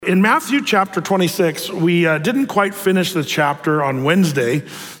In Matthew chapter 26, we didn't quite finish the chapter on Wednesday,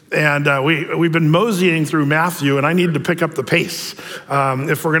 and we've been moseying through Matthew, and I need to pick up the pace.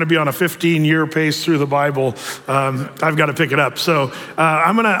 If we're going to be on a 15-year pace through the Bible, I've got to pick it up. So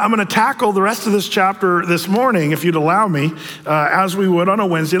I'm gonna tackle the rest of this chapter this morning, if you'd allow me, as we would on a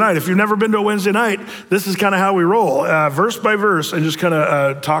Wednesday night. If you've never been to a Wednesday night, this is kind of how we roll, verse by verse, and just kind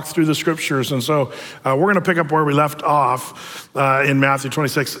of talk through the scriptures. And so we're going to pick up where we left off in Matthew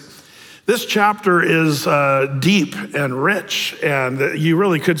 26. This chapter is deep and rich, and you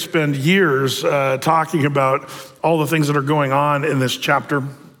really could spend years talking about all the things that are going on in this chapter.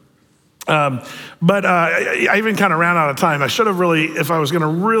 But I even kind of ran out of time. I should have really, if I was going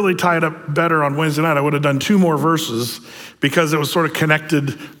to really tie it up better on Wednesday night, I would have done 2 more verses because it was sort of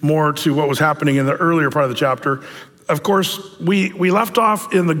connected more to what was happening in the earlier part of the chapter. Of course, we left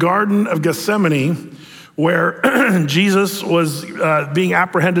off in the Garden of Gethsemane, where Jesus was being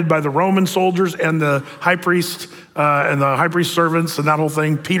apprehended by the Roman soldiers and the high priest servants and that whole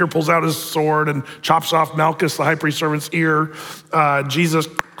thing. Peter pulls out his sword and chops off Malchus, the high priest servant's ear. Jesus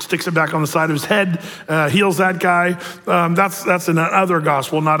sticks it back on the side of his head, heals that guy. That's in another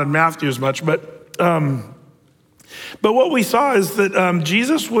gospel, not in Matthew as much, but what we saw is that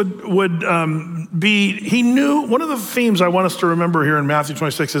Jesus he knew, one of the themes I want us to remember here in Matthew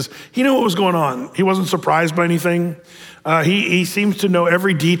 26 is he knew what was going on. He wasn't surprised by anything. He seems to know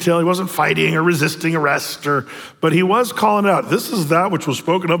every detail. He wasn't fighting or resisting arrest, but he was calling out, this is that which was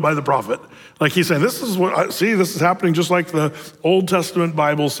spoken of by the prophet. Like he's saying, this is happening just like the Old Testament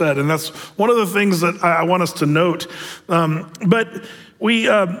Bible said. And that's one of the things that I want us to note. But we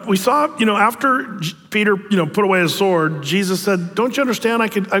saw, after Peter, put away his sword, Jesus said, don't you understand? I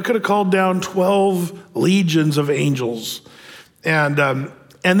could have called down 12 legions of angels. And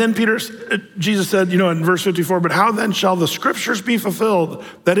then Jesus said, in verse 54, but how then shall the scriptures be fulfilled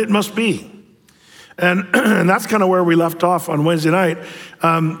that it must be? And that's kind of where we left off on Wednesday night.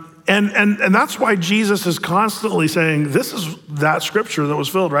 And that's why Jesus is constantly saying, this is that scripture that was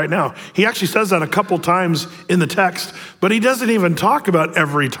filled right now. He actually says that a couple times in the text, but he doesn't even talk about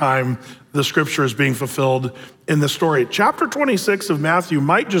every time the scripture is being fulfilled in the story. Chapter 26 of Matthew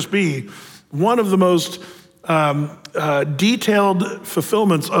might just be one of the most detailed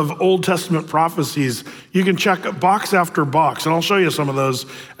fulfillments of Old Testament prophecies. You can check box after box, and I'll show you some of those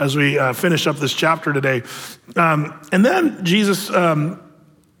as we finish up this chapter today. And then Jesus...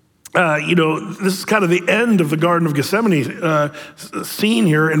 this is kind of the end of the Garden of Gethsemane scene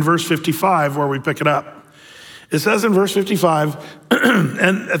here in verse 55 where we pick it up. It says in verse 55,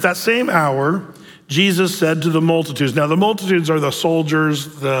 and at that same hour, Jesus said to the multitudes. Now the multitudes are the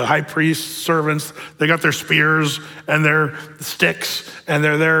soldiers, the high priest servants. They got their spears and their sticks, and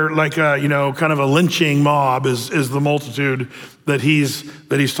they're there like kind of a lynching mob is the multitude that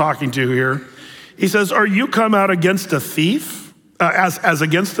he's talking to here. He says, are you come out against a thief? As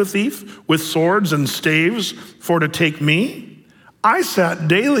against a thief, with swords and staves, for to take me? I sat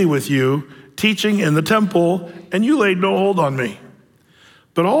daily with you, teaching in the temple, and you laid no hold on me.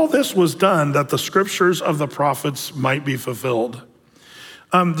 But all this was done that the scriptures of the prophets might be fulfilled.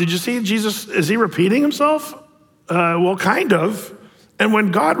 Did you see Jesus? Is he repeating himself? Well, kind of. And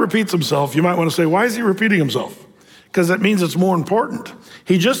when God repeats himself, you might want to say, why is he repeating himself? Because that means it's more important.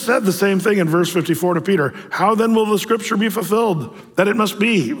 He just said the same thing in verse 54 to Peter. How then will the scripture be fulfilled? That it must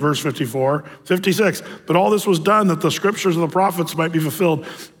be, verse 54, 56. But all this was done that the scriptures of the prophets might be fulfilled.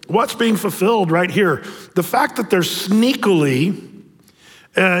 What's being fulfilled right here? The fact that they're sneakily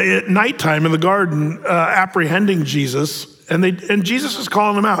at nighttime in the garden apprehending Jesus, and Jesus is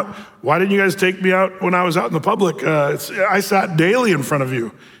calling them out. Why didn't you guys take me out when I was out in the public? I sat daily in front of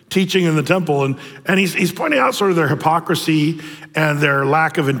you, teaching in the temple, and he's pointing out sort of their hypocrisy and their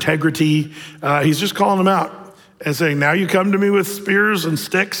lack of integrity. He's just calling them out and saying, now you come to me with spears and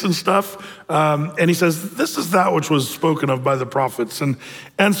sticks and stuff. And he says, this is that which was spoken of by the prophets. And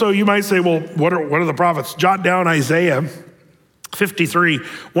so you might say, well, what are the prophets? Jot down Isaiah 53,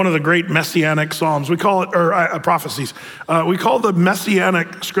 one of the great messianic psalms. We call it, or prophecies. We call the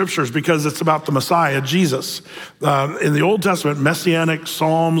messianic scriptures because it's about the Messiah, Jesus. In the Old Testament, messianic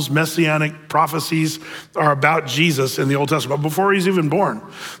psalms, messianic prophecies are about Jesus in the Old Testament before he's even born.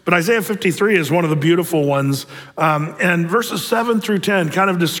 But Isaiah 53 is one of the beautiful ones. And verses 7 through 10 kind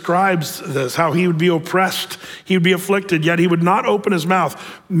of describes this, how he would be oppressed, he would be afflicted, yet he would not open his mouth.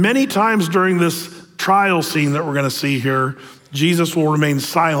 Many times during this trial scene that we're going to see here, Jesus will remain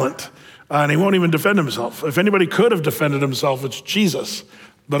silent, and he won't even defend himself. If anybody could have defended himself, it's Jesus.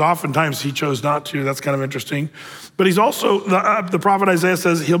 but oftentimes he chose not to. That's kind of interesting. But he's also, the prophet Isaiah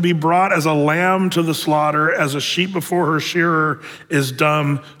says, he'll be brought as a lamb to the slaughter, as a sheep before her shearer is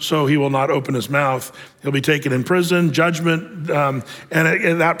dumb, so he will not open his mouth. He'll be taken in prison, judgment,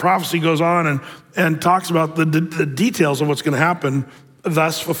 and that prophecy goes on and talks about the details of what's going to happen,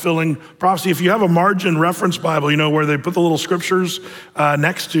 thus fulfilling prophecy. If you have a margin reference Bible, where they put the little scriptures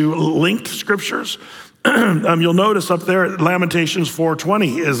next to linked scriptures, you'll notice up there, Lamentations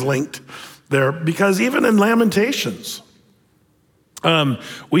 4:20 is linked there, because even in Lamentations,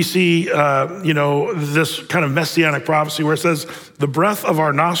 we see, this kind of messianic prophecy where it says, the breath of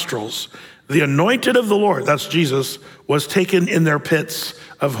our nostrils, the anointed of the Lord, that's Jesus, was taken in their pits,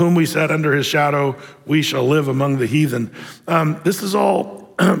 of whom we said under his shadow, we shall live among the heathen. This is all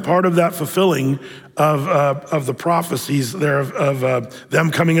part of that fulfilling of the prophecies there of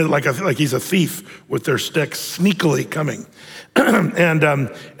them coming in like he's a thief with their sticks, sneakily coming. and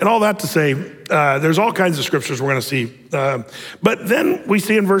all that to say, there's all kinds of scriptures we're going to see. But then we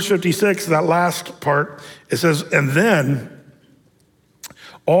see in verse 56, that last part, it says, and then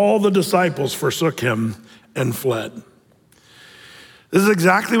all the disciples forsook him and fled. This is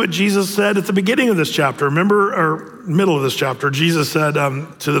exactly what Jesus said at the beginning of this chapter. Remember, or middle of this chapter, Jesus said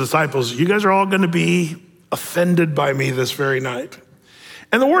to the disciples, you guys are all going to be offended by me this very night.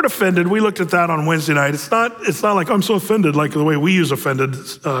 And the word offended, we looked at that on Wednesday night. It's not like I'm so offended like the way we use offended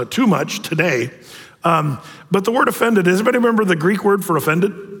too much today. But the word offended, does anybody remember the Greek word for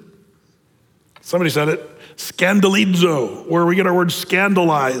offended? Somebody said it. Scandalizo, where we get our word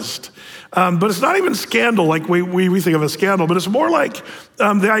scandalized. But it's not even scandal like we think of a scandal, but it's more like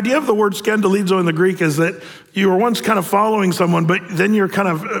the idea of the word scandalizo in the Greek is that you were once kind of following someone, but then you're kind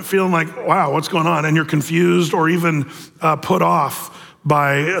of feeling like, wow, what's going on? And you're confused or even put off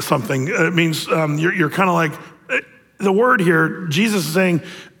by something. It means you're kind of like, the word here, Jesus is saying,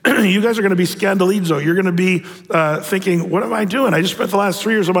 you guys are going to be scandalizo. You're going to be thinking, what am I doing? I just spent the last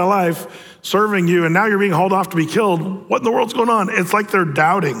 3 years of my life serving you, and now you're being hauled off to be killed. What in the world's going on? It's like they're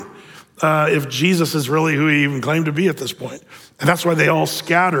doubting if Jesus is really who he even claimed to be at this point. And that's why they all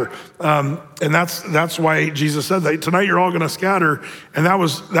scatter. And that's why Jesus said that tonight you're all going to scatter. And that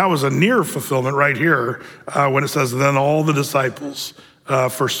was a near fulfillment right here when it says, then all the disciples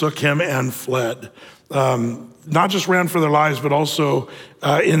forsook him and fled. Not just ran for their lives, but also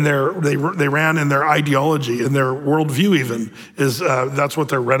they ran in their ideology, in their worldview even, that's what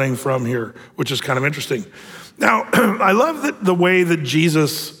they're running from here, which is kind of interesting. Now, I love the way that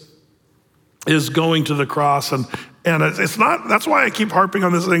Jesus is going to the cross, and it's not, that's why I keep harping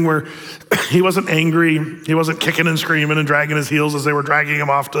on this thing where he wasn't angry, he wasn't kicking and screaming and dragging his heels as they were dragging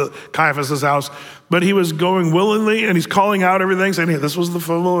him off to Caiaphas' house, but he was going willingly, and he's calling out everything, saying, hey, this was the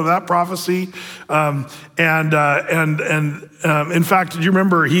fulfillment of that prophecy. In fact, do you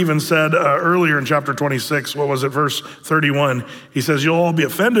remember he even said earlier in chapter 26, what was it, verse 31, he says, you'll all be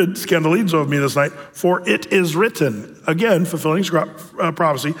offended, scandalizo of me this night, for it is written, again, fulfilling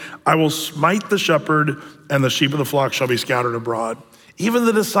prophecy, I will smite the shepherd and the sheep of the flock shall be scattered abroad. Even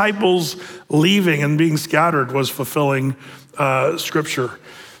the disciples leaving and being scattered was fulfilling scripture.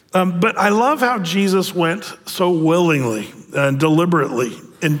 But I love how Jesus went so willingly and deliberately,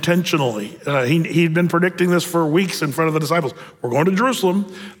 intentionally. He'd been predicting this for weeks in front of the disciples. We're going to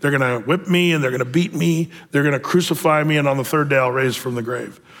Jerusalem. They're going to whip me and they're going to beat me. They're going to crucify me, and on the third day I'll raise from the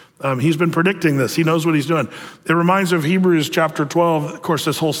grave. He's been predicting this. He knows what he's doing. It reminds me of Hebrews chapter 12. Of course,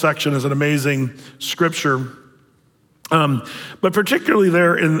 this whole section is an amazing scripture. But particularly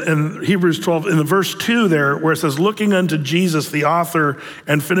there in Hebrews 12, in the verse 2 there, where it says, looking unto Jesus, the author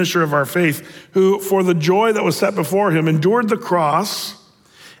and finisher of our faith, who for the joy that was set before him endured the cross.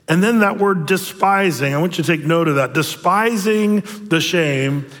 And then that word despising, I want you to take note of that, despising the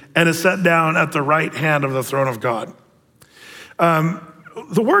shame, and is set down at the right hand of the throne of God.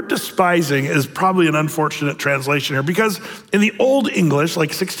 The word despising is probably an unfortunate translation here, because in the Old English, like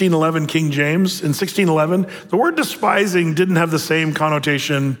 1611 King James, in 1611, the word despising didn't have the same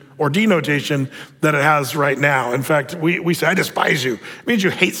connotation or denotation that it has right now. In fact, we say, I despise you. It means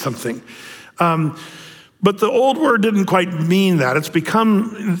you hate something. But the old word didn't quite mean that. It's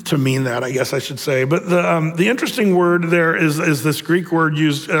become to mean that, I guess I should say. But the interesting word there is this Greek word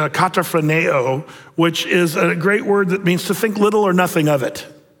used, kataphroneo, which is a great word that means to think little or nothing of it.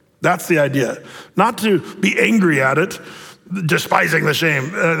 That's the idea. Not to be angry at it, despising the shame.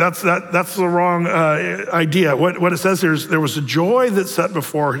 That's the wrong idea. What it says here is there was a joy that set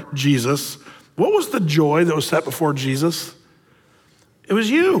before Jesus. What was the joy that was set before Jesus? It was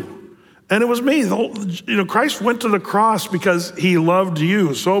you. And it was me. Christ went to the cross because he loved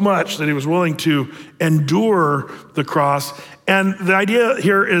you so much that he was willing to endure the cross. And the idea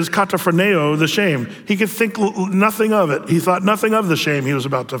here is kataphroneo, the shame. He could think nothing of it. He thought nothing of the shame he was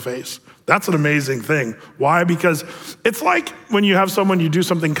about to face. That's an amazing thing. Why? Because it's like when you have someone you do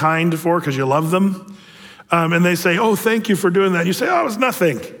something kind for because you love them, and they say, oh, thank you for doing that. You say, oh, it was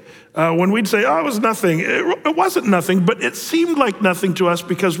nothing. When we'd say, oh, it was nothing, it wasn't nothing, but it seemed like nothing to us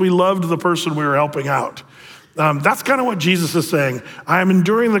because we loved the person we were helping out. That's kind of what Jesus is saying. I am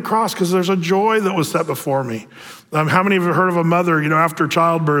enduring the cross because there's a joy that was set before me. How many of you have heard of a mother, after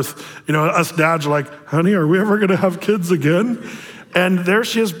childbirth, us dads are like, honey, are we ever going to have kids again? And there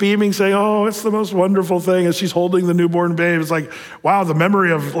she is beaming, saying, oh, it's the most wonderful thing, as she's holding the newborn babe. It's like, wow, the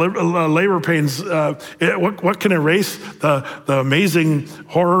memory of labor pains, what can erase the amazing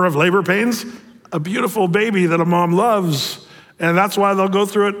horror of labor pains? A beautiful baby that a mom loves. And that's why they'll go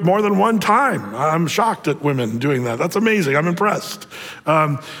through it more than one time. I'm shocked at women doing that. That's amazing. I'm impressed.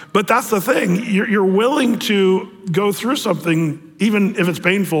 But that's the thing. You're willing to go through something, even if it's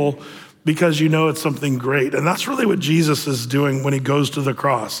painful, because you know it's something great. And that's really what Jesus is doing when he goes to the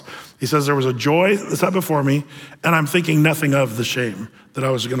cross. He says, there was a joy that's set before me, and I'm thinking nothing of the shame that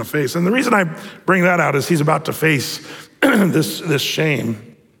I was going to face. And the reason I bring that out is he's about to face this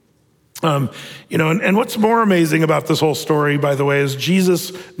shame. And what's more amazing about this whole story, by the way, is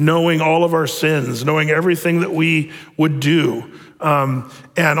Jesus knowing all of our sins, knowing everything that we would do,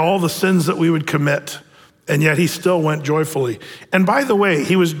 and all the sins that we would commit. And yet he still went joyfully. And by the way,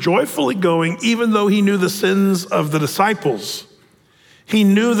 he was joyfully going even though he knew the sins of the disciples. He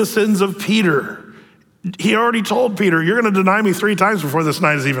knew the sins of Peter. He already told Peter, you're going to deny me 3 times before this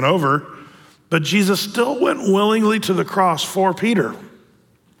night is even over. But Jesus still went willingly to the cross for Peter.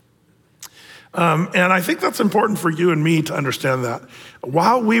 And I think that's important for you and me to understand that.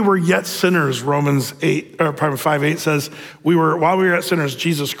 While we were yet sinners, Romans 5:8 says, while we were yet sinners,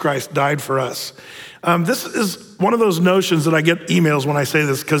 Jesus Christ died for us. This is one of those notions that I get emails when I say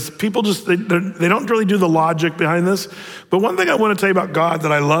this, because people they don't really do the logic behind this. But one thing I want to tell you about God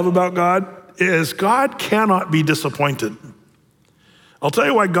that I love about God is God cannot be disappointed. I'll tell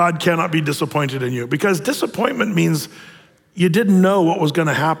you why God cannot be disappointed in you. Because disappointment means you didn't know what was going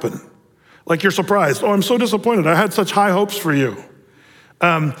to happen. Like you're surprised. Oh, I'm so disappointed. I had such high hopes for you.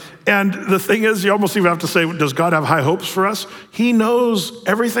 And the thing is, you almost even have to say, does God have high hopes for us? He knows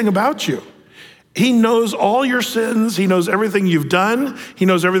everything about you. He knows all your sins. He knows everything you've done. He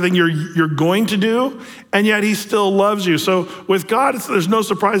knows everything you're going to do. And yet he still loves you. So with God, there's no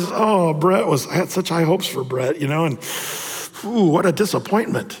surprises. Oh, I had such high hopes for Brett, and ooh, what a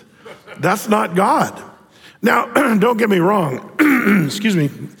disappointment. That's not God. Now, don't get me wrong. Excuse me.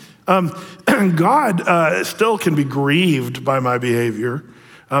 God still can be grieved by my behavior.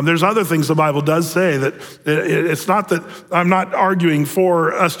 There's other things the Bible does say that it's not that I'm not arguing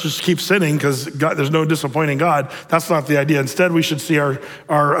for us to just keep sinning because there's no disappointing God. That's not the idea. Instead, we should see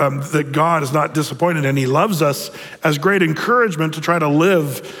that God is not disappointed and he loves us as great encouragement to try to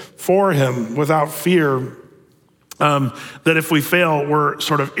live for him without fear. That if we fail, we're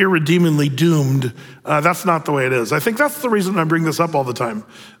sort of irredeemably doomed. That's not the way it is. I think that's the reason I bring this up all the time,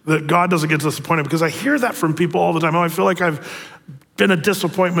 that God doesn't get disappointed, because I hear that from people all the time. Oh, I feel like I've been a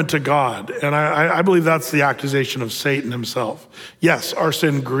disappointment to God. And I believe that's the accusation of Satan himself. Yes, our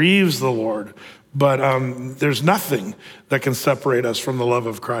sin grieves the Lord, but there's nothing that can separate us from the love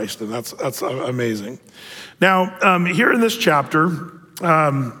of Christ. And that's amazing. Now, here in this chapter,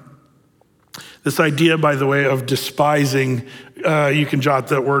 this idea, by the way, of despising, you can jot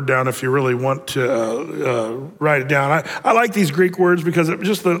that word down if you really want to write it down. I like these Greek words because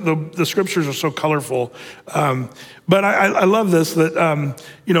the scriptures are so colorful. But I love this, that,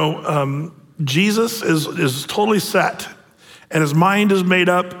 Jesus is totally set and his mind is made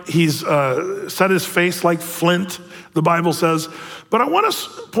up. He's set his face like flint, the Bible says. But I want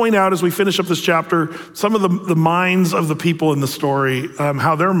to point out as we finish up this chapter, some of the minds of the people in the story,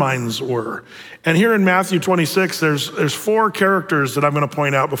 how their minds were. And here in Matthew 26, there's 4 characters that I'm going to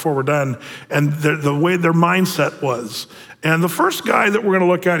point out before we're done, and the way their mindset was. And the first guy that we're going to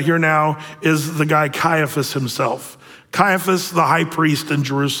look at here now is the guy Caiaphas himself. Caiaphas, the high priest in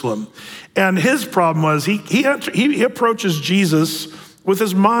Jerusalem. And his problem was he approaches Jesus with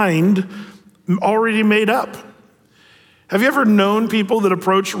his mind already made up. Have you ever known people that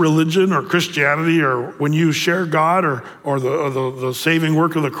approach religion or Christianity, or when you share God or the saving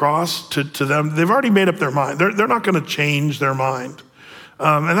work of the cross to them, they've already made up their mind. They're not going to change their mind.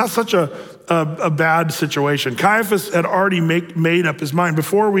 And that's such a bad situation. Caiaphas had already made up his mind.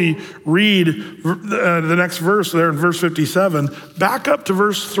 Before we read the next verse there in verse 57, back up to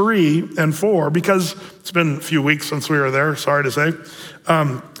verse 3 and 4, because it's been a few weeks since we were there, sorry to say.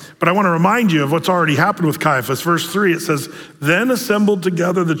 But I want to remind you of what's already happened with Caiaphas. Verse 3, it says, "Then assembled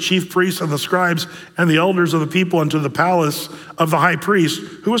together the chief priests and the scribes and the elders of the people unto the palace of the high priest,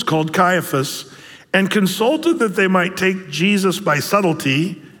 who was called Caiaphas, and consulted that they might take Jesus by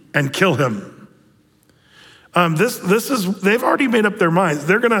subtlety and kill him." They've already made up their minds.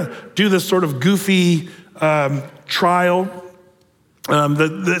 They're going to do this sort of goofy trial.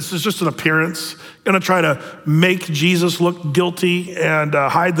 This is just an appearance. Going to try to make Jesus look guilty and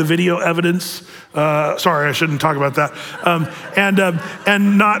hide the video evidence. Sorry, I shouldn't talk about that.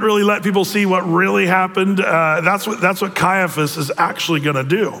 And not really let people see what really happened. That's what Caiaphas is actually going to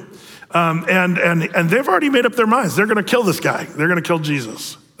do. And they've already made up their minds. They're going to kill this guy. They're going to kill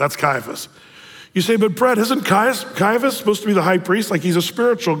Jesus. That's Caiaphas. You say, but Brett, isn't Caiaphas supposed to be the high priest? Like he's a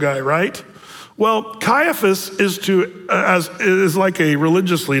spiritual guy, right? Well, Caiaphas is like a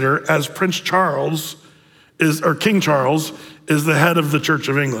religious leader, as Prince Charles or King Charles is the head of the Church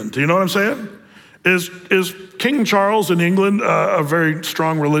of England. Do you know what I'm saying? Is King Charles in England a very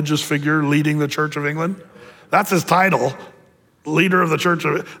strong religious figure leading the Church of England? That's his title. Leader of the Church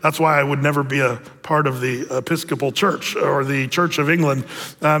that's why I would never be a part of the Episcopal Church or the Church of England,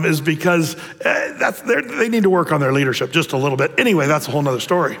 is because they need to work on their leadership just a little bit. Anyway, that's a whole nother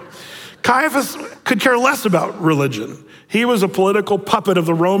story. Caiaphas could care less about religion. He was a political puppet of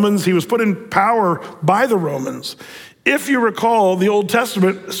the Romans. He was put in power by the Romans. If you recall, the Old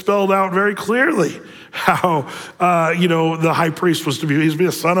Testament spelled out very clearly how, the high priest was to be. He was to be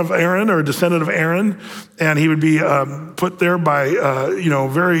a son of Aaron or a descendant of Aaron, and he would be put there by,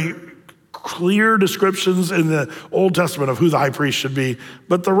 very clear descriptions in the Old Testament of who the high priest should be.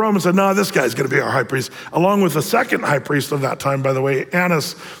 But the Romans said, no, this guy's going to be our high priest, along with the second high priest of that time, by the way,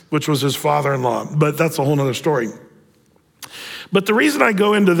 Annas, which was his father-in-law. But that's a whole nother story. But the reason I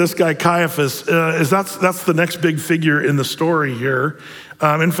go into this guy Caiaphas is that's the next big figure in the story here.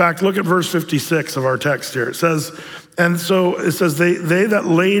 In fact, look at verse 56 of our text here. It says, they that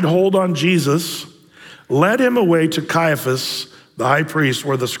laid hold on Jesus led him away to Caiaphas, the high priest,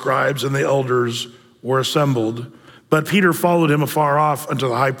 where the scribes and the elders were assembled. But Peter followed him afar off unto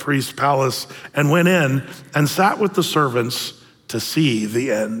the high priest's palace and went in and sat with the servants to see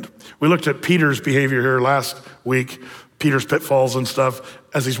the end. We looked at Peter's behavior here last week, Peter's pitfalls and stuff,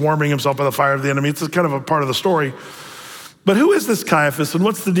 as he's warming himself by the fire of the enemy. It's kind of a part of the story. But who is this Caiaphas and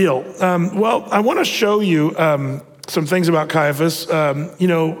what's the deal? Well, I want to show you some things about Caiaphas.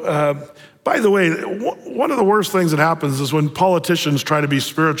 By the way, one of the worst things that happens is when politicians try to be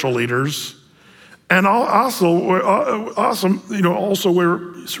spiritual leaders, and also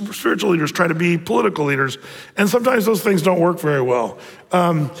where spiritual leaders try to be political leaders, and sometimes those things don't work very well.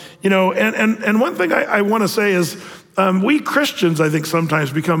 And one thing I want to say is we Christians, I think,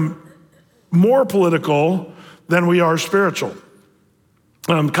 sometimes become more political than we are spiritual.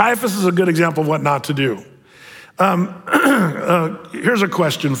 Caiaphas is a good example of what not to do. Here's a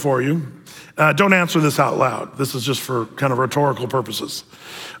question for you. Don't answer this out loud. This is just for kind of rhetorical purposes.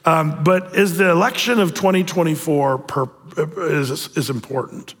 But is the election of 2024 is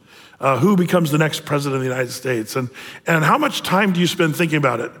important? Who becomes the next president of the United States? And how much time do you spend thinking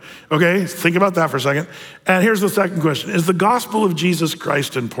about it? Okay, think about that for a second. And here's the second question. Is the gospel of Jesus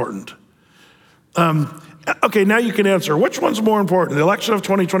Christ important? Okay, now you can answer. Which one's more important, the election of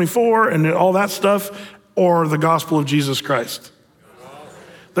 2024 and all that stuff, or the gospel of Jesus Christ?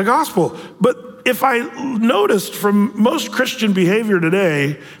 The gospel. But if I noticed from most Christian behavior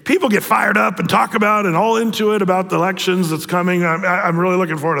today, people get fired up and talk about and all into it about the elections that's coming. I'm really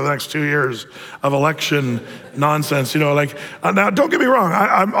looking forward to the next 2 years of election nonsense. Now don't get me wrong.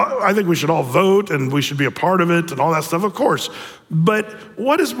 I think we should all vote and we should be a part of it and all that stuff, of course. But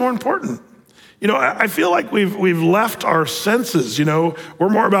what is more important? I feel like we've left our senses. We're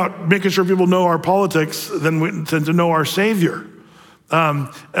more about making sure people know our politics than to know our Savior.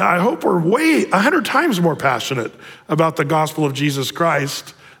 I hope we're 100 times more passionate about the gospel of Jesus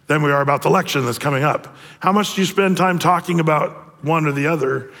Christ than we are about the election that's coming up. How much do you spend time talking about one or the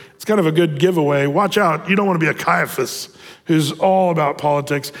other? It's kind of a good giveaway. Watch out. You don't want to be a Caiaphas who's all about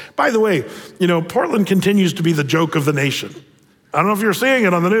politics. By the way, Portland continues to be the joke of the nation. I don't know if you're seeing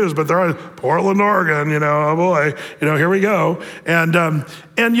it on the news, but they're on Portland, Oregon, oh boy, here we go. And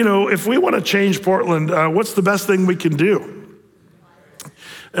if we want to change Portland, what's the best thing we can do?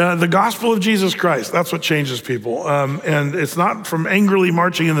 The gospel of Jesus Christ, that's what changes people. And it's not from angrily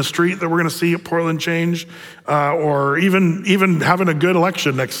marching in the street that we're gonna see Portland change, or even having a good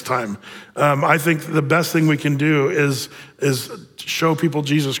election next time. I think the best thing we can do is show people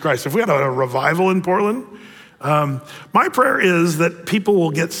Jesus Christ. If we had a revival in Portland, my prayer is that people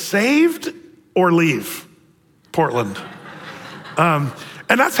will get saved or leave Portland.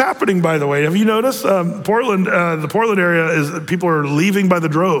 And that's happening, by the way. Have you noticed? Portland, the Portland area is, people are leaving by the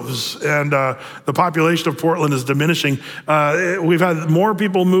droves, and the population of Portland is diminishing. We've had more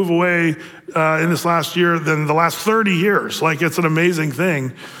people move away in this last year than the last 30 years. Like, it's an amazing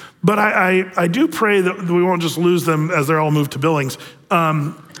thing. But I do pray that we won't just lose them as they're all moved to Billings.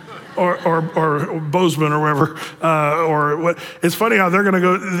 Or Bozeman or wherever, or what. It's funny how they're gonna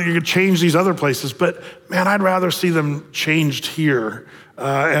go, you could change these other places, but man, I'd rather see them changed here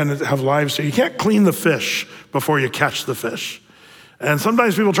and have lives here. You can't clean the fish before you catch the fish. And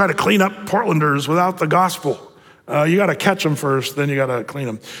sometimes people try to clean up Portlanders without the gospel. You gotta catch them first, then you gotta clean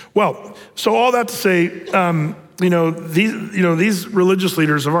them. Well, so all that to say, these religious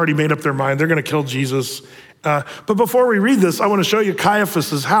leaders have already made up their mind. They're gonna kill Jesus. But before we read this, I want to show you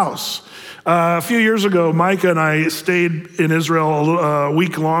Caiaphas's house. A few years ago, Micah and I stayed in Israel a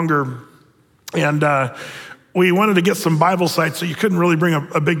week longer, and we wanted to get some Bible sites so you couldn't really bring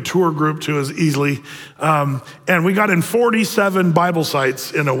a big tour group to as easily. And we got in 47 Bible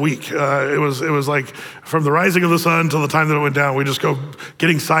sites in a week. It was like from the rising of the sun till the time that it went down, we just go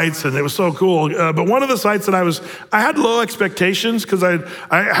getting sites, and it was so cool. But one of the sites that I had low expectations because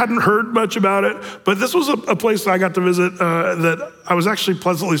I hadn't heard much about it, but this was a place that I got to visit that I was actually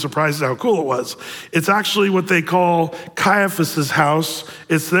pleasantly surprised at how cool it was. It's actually what they call Caiaphas's house.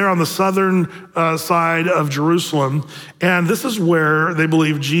 It's there on the southern side of Jerusalem, and this is where they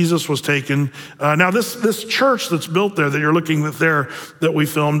believe Jesus was taken. Now, this church that's built there that you're looking at there that we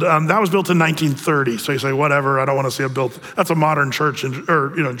filmed, that was built in 1930. So you say, whatever, I don't want to see it built. That's a modern church in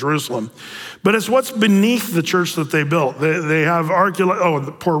Jerusalem. But it's what's beneath the church that they built. They have and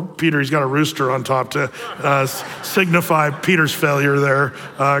the poor Peter, he's got a rooster on top to signify Peter's failure there.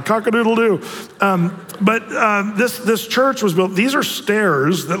 Cock-a-doodle-doo. But this church was built. These are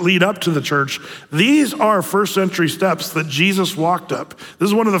stairs that lead up to the church. These are first century steps that Jesus walked up. This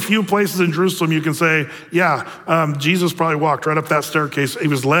is one of the few places in Jerusalem you can say, Jesus probably walked right up that staircase. He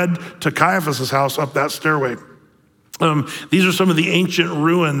was led to Caiaphas's house up that stairway. These are some of the ancient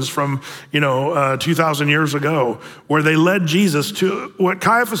ruins from 2,000 years ago, where they led Jesus to what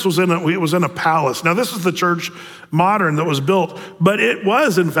Caiaphas was in. It was in a palace. Now, this is the church modern that was built, but it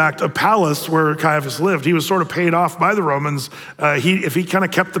was in fact a palace where Caiaphas lived. He was sort of paid off by the Romans. If he kind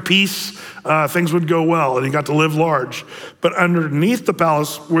of kept the peace, things would go well, and he got to live large. But underneath the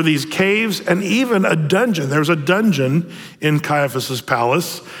palace were these caves and even a dungeon. There was a dungeon in Caiaphas's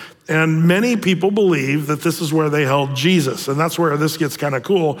palace. And many people believe that this is where they held Jesus. And that's where this gets kind of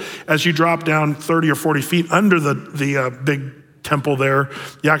cool. As you drop down 30 or 40 feet under the big temple there,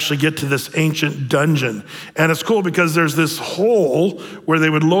 you actually get to this ancient dungeon. And it's cool because there's this hole where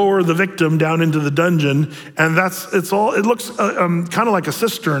they would lower the victim down into the dungeon. And it looks kind of like a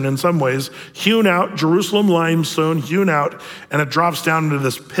cistern in some ways, hewn out, Jerusalem limestone, hewn out, and it drops down into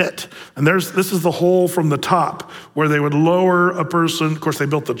this pit. And this is the hole from the top where they would lower a person. Of course, they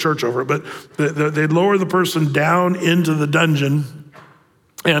built the church over it, but they'd lower the person down into the dungeon.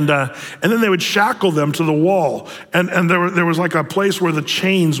 And then they would shackle them to the wall. And there was like a place where the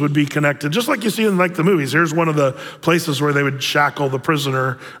chains would be connected, just like you see in like the movies. Here's one of the places where they would shackle the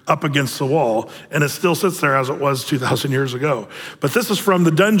prisoner up against the wall. And it still sits there as it was 2,000 years ago. But this is from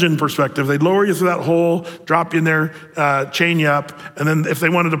the dungeon perspective. They'd lower you through that hole, drop you in there, chain you up. And then if they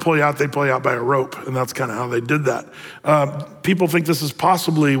wanted to pull you out, they'd pull you out by a rope. And that's kind of how they did that. People think this is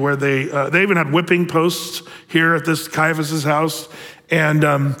possibly where they even had whipping posts here at this Caiaphas's house. And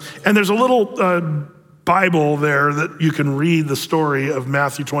there's a little Bible there that you can read the story of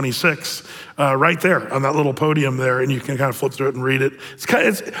Matthew 26 right there on that little podium there, and you can kind of flip through it and read it.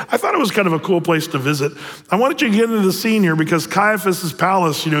 I thought it was kind of a cool place to visit. I wanted you to get into the scene here because Caiaphas's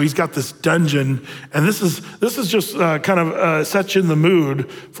palace, he's got this dungeon, and this is just kind of sets you in the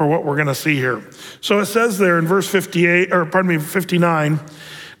mood for what we're going to see here. So it says there in verse 59.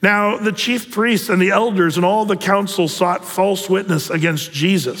 Now, the chief priests and the elders and all the council sought false witness against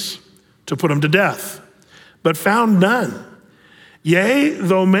Jesus to put him to death, but found none. Yea,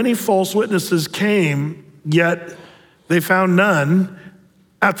 though many false witnesses came, yet they found none.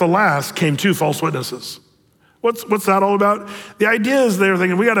 At the last came 2 false witnesses. What's that all about? The idea is they're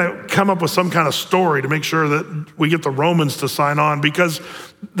thinking we got to come up with some kind of story to make sure that we get the Romans to sign on, because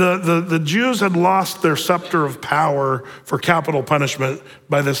the Jews had lost their scepter of power for capital punishment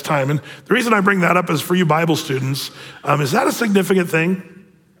by this time. And the reason I bring that up is for you Bible students. Is that a significant thing?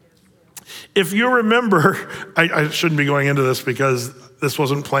 If you remember, I shouldn't be going into this because this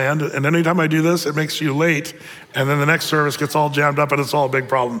wasn't planned. And anytime I do this, it makes you late. And then the next service gets all jammed up and it's all a big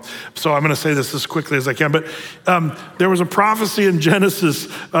problem. So I'm going to say this as quickly as I can. But there was a prophecy in Genesis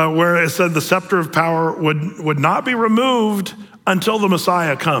where it said the scepter of power would not be removed until the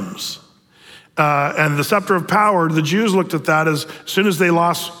Messiah comes. And the scepter of power, the Jews looked at that as soon as they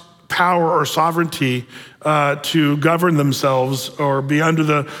lost power or sovereignty to govern themselves or be under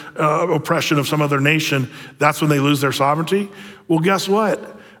the oppression of some other nation, that's when they lose their sovereignty. Well, guess what?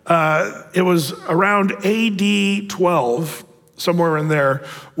 It was around AD 12, somewhere in there,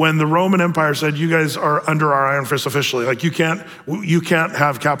 when the Roman Empire said, you guys are under our iron fist officially. Like you can't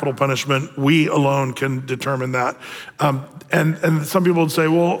have capital punishment. We alone can determine that. And some people would say,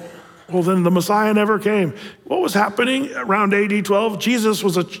 well, then the Messiah never came. What was happening around AD 12? Jesus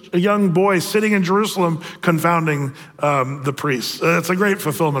was a young boy sitting in Jerusalem confounding the priests. It's a great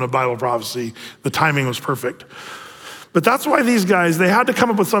fulfillment of Bible prophecy. The timing was perfect. But that's why these guys, they had to come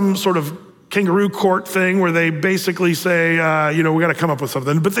up with some sort of kangaroo court thing where they basically say, we got to come up with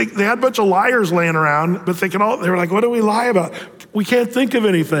something. But they had a bunch of liars laying around, but they were like, what do we lie about? We can't think of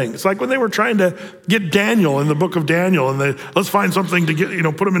anything. It's like when they were trying to get Daniel in the book of Daniel, and let's find something to get,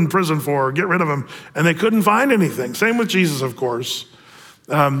 put him in prison for, or get rid of him. And they couldn't find anything. Same with Jesus, of course.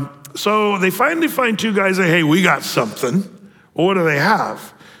 So they finally find two guys that, hey, we got something. Well, what do they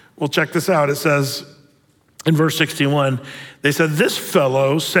have? Well, check this out. It says in verse 61, they said, this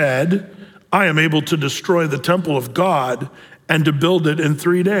fellow said, I am able to destroy the temple of God and to build it in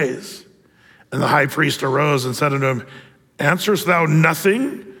 3 days. And the high priest arose and said unto him, answerest thou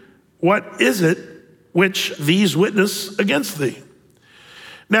nothing? What is it which these witness against thee?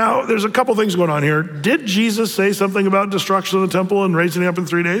 Now, there's a couple things going on here. Did Jesus say something about destruction of the temple and raising it up in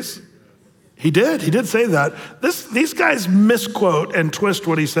 3 days? He did say that. These guys misquote and twist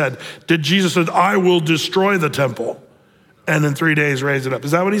what he said. Did Jesus say, I will destroy the temple and in 3 days raise it up?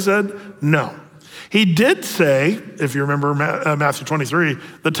 Is that what he said? No. He did say, if you remember Matthew 23,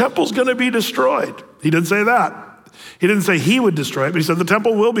 the temple's gonna be destroyed. He did say that. He didn't say he would destroy it, but he said the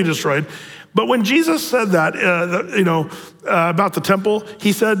temple will be destroyed. But when Jesus said that, about the temple,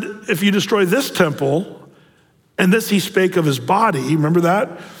 he said, if you destroy this temple, and this he spake of his body, remember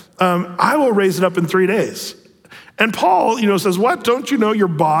that? I will raise it up in 3 days. And Paul, says, what? Don't you know your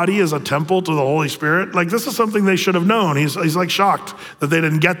body is a temple to the Holy Spirit? Like this is something they should have known. He's like shocked that they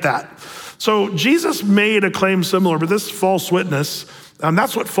didn't get that. So Jesus made a claim similar, but this false witness,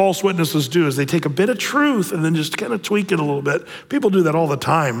 that's what false witnesses do, is they take a bit of truth and then just kind of tweak it a little bit. People do that all the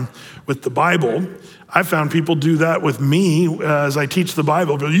time with the Bible. I found people do that with me as I teach the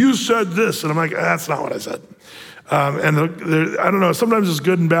Bible. But you said this, and I'm like, that's not what I said. I don't know, sometimes it's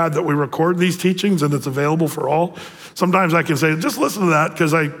good and bad that we record these teachings and it's available for all. Sometimes I can say, just listen to that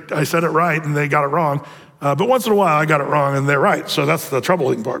because I said it right and they got it wrong. But once in a while I got it wrong and they're right. So that's the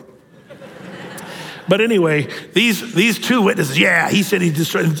troubling part. But anyway, these two witnesses, he said he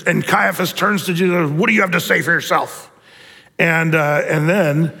destroyed, and Caiaphas turns to Jesus, what do you have to say for yourself? And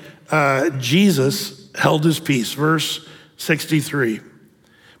then Jesus held his peace, verse 63.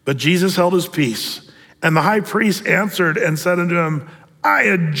 But Jesus held his peace. And the high priest answered and said unto him, I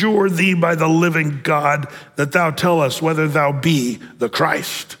adjure thee by the living God that thou tell us whether thou be the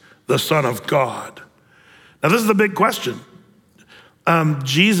Christ, the Son of God. Now this is the big question.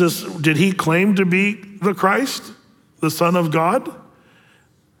 Jesus, did he claim to be the Christ, the Son of God?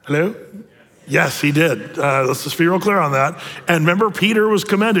 Hello? Yes, he did. Let's just be real clear on that. And remember, Peter was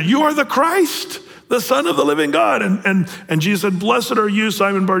commended. You are the Christ, the Son of the living God. And Jesus said, blessed are you,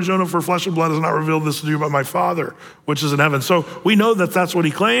 Simon Bar-Jonah, for flesh and blood has not revealed this to you, but my Father, which is in heaven. So we know that that's what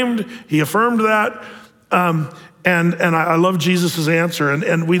he claimed. He affirmed that. And I love Jesus' answer.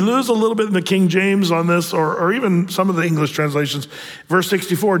 And we lose a little bit in the King James on this, or even some of the English translations. Verse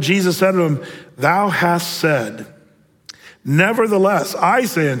 64, Jesus said to him, thou hast said, nevertheless, I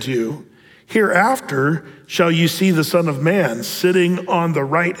say unto you, hereafter shall you see the Son of Man sitting on the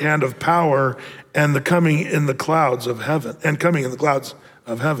right hand of power and coming in the clouds of heaven.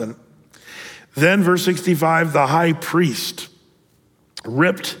 Then verse 65, the high priest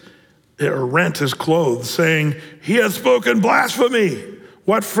rent his clothes, saying, he hath spoken blasphemy.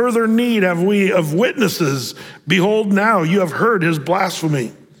 What further need have we of witnesses? Behold, now you have heard his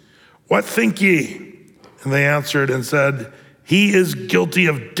blasphemy. What think ye? And they answered and said, he is guilty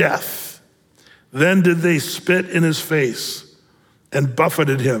of death. Then did they spit in his face and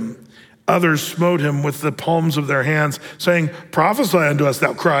buffeted him Others smote him with the palms of their hands, saying, "Prophesy unto us,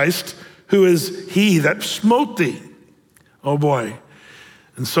 thou Christ, who is he that smote thee?" Oh boy.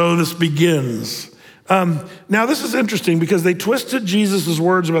 And so this begins. Now this is interesting because they twisted Jesus'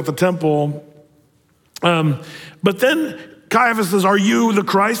 words about the temple. But then Caiaphas says, "Are you the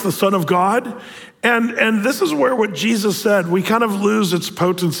Christ, the Son of God?" And this is where what Jesus said, we kind of lose its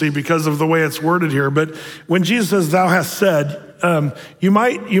potency because of the way it's worded here. But when Jesus says, "Thou hast said," you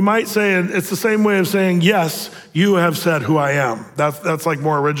might say, and it's the same way of saying, "Yes, you have said who I am." That's like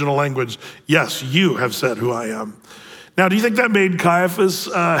more original language. Yes, you have said who I am. Now, do you think that made Caiaphas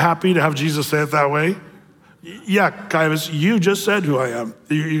happy to have Jesus say it that way? Yeah, Caiaphas, you just said who I am.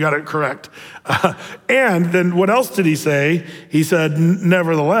 You got it correct. And then what else did he say? He said,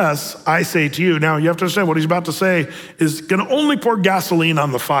 "Nevertheless, I say to you." Now, you have to understand what he's about to say is going to only pour gasoline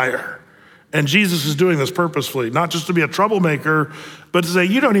on the fire. And Jesus is doing this purposefully, not just to be a troublemaker, but to say,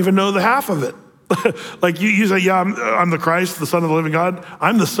 you don't even know the half of it. Like you say, "Yeah, I'm the Christ, the Son of the living God."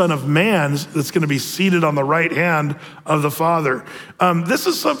 I'm the Son of Man that's going to be seated on the right hand of the Father. This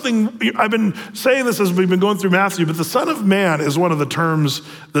is something, I've been saying this as we've been going through Matthew, but the Son of Man is one of the terms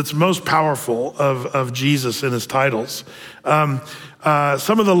that's most powerful of Jesus in his titles.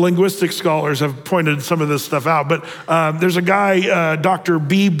 Some of the linguistic scholars have pointed some of this stuff out, but there's a guy, Dr.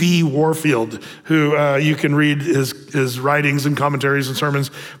 B.B. Warfield, who you can read his writings and commentaries and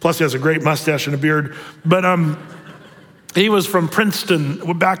sermons. Plus, he has a great mustache and a beard. But he was from Princeton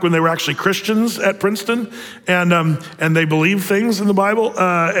back when they were actually Christians at Princeton, and they believed things in the Bible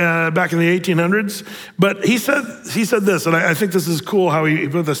back in the 1800s. But he said this, and I think this is cool how he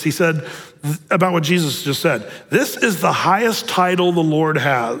put this. He said about what Jesus just said, "This is the highest title the Lord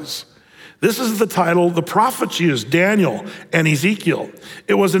has. This is the title the prophets used, Daniel and Ezekiel.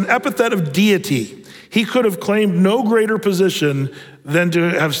 It was an epithet of deity. He could have claimed no greater position than to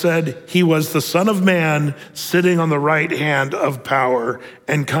have said he was the Son of Man sitting on the right hand of power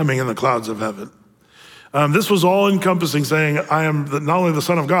and coming in the clouds of heaven." This was all encompassing, saying, I am not only the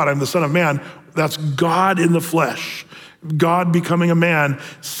Son of God, I'm the Son of Man. That's God in the flesh. God becoming a man,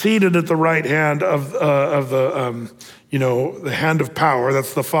 seated at the right hand of the hand of power,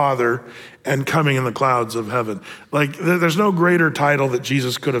 that's the Father, and coming in the clouds of heaven. Like, there's no greater title that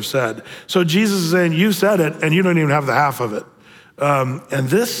Jesus could have said. So Jesus is saying, you said it, and you don't even have the half of it. And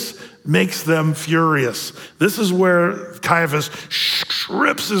this makes them furious. This is where Caiaphas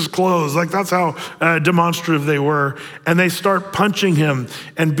strips his clothes. Like, that's how demonstrative they were. And they start punching him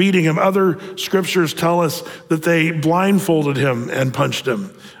and beating him. Other scriptures tell us that they blindfolded him and punched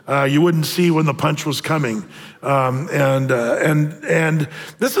him. You wouldn't see when the punch was coming. And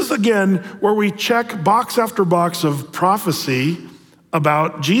this is, again, where we check box after box of prophecy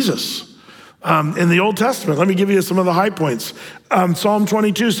about Jesus. In the Old Testament, let me give you some of the high points. Psalm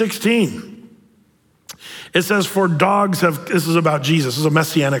 22:16. It says, "For dogs have," this is about Jesus, this is a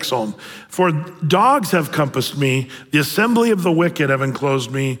messianic psalm. "For dogs have compassed me, the assembly of the wicked have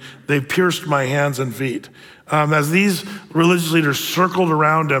enclosed me, they've pierced my hands and feet." As these religious leaders circled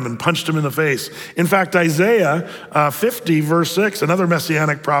around him and punched him in the face. In fact, Isaiah 50, verse 6, another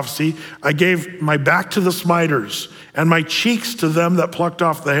messianic prophecy, "I gave my back to the smiters and my cheeks to them that plucked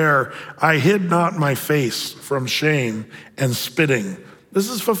off the hair. I hid not my face from shame and spitting." This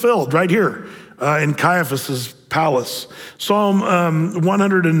is fulfilled right here in Caiaphas's palace. Psalm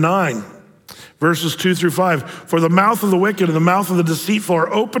 109. Verses 2-5, "For the mouth of the wicked and the mouth of the deceitful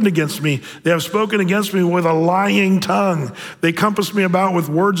are opened against me. They have spoken against me with a lying tongue. They compassed me about with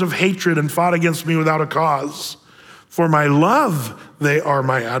words of hatred and fought against me without a cause. For my love, they are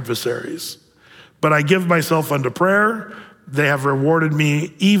my adversaries. But I give myself unto prayer. They have rewarded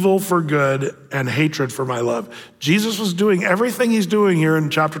me evil for good and hatred for my love." Jesus was doing everything he's doing here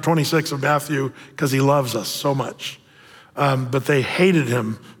in chapter 26 of Matthew because he loves us so much. But they hated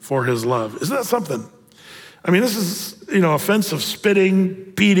him for his love. Isn't that something? I mean, this is, offensive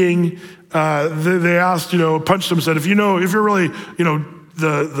spitting, beating. They asked, punched him, said, if you're really,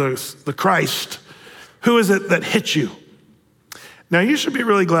 the Christ, who is it that hit you? Now, you should be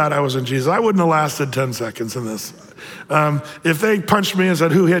really glad I was in Jesus. I wouldn't have lasted 10 seconds in this. If they punched me and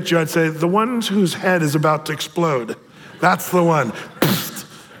said, "Who hit you?" I'd say, "The one whose head is about to explode. That's the one."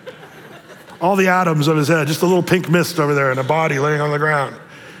 All the atoms of his head, just a little pink mist over there and a body laying on the ground.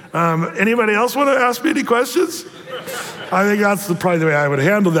 Anybody else want to ask me any questions? I think that's probably the way I would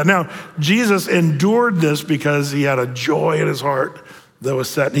handle that. Now, Jesus endured this because he had a joy in his heart that was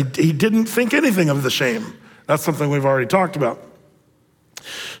set. He didn't think anything of the shame. That's something we've already talked about.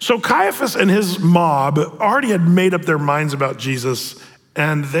 So Caiaphas and his mob already had made up their minds about Jesus,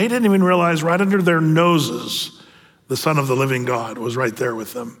 and they didn't even realize right under their noses, the Son of the living God was right there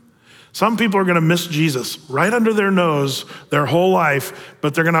with them. Some people are gonna miss Jesus right under their nose their whole life,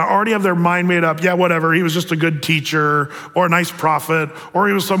 but they're gonna already have their mind made up. Yeah, whatever, he was just a good teacher or a nice prophet, or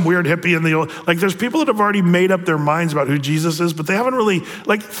he was some weird hippie in the old, like there's people that have already made up their minds about who Jesus is, but they haven't really,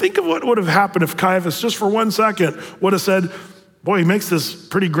 like think of what would have happened if Caiaphas, just for 1 second, would have said, boy, he makes this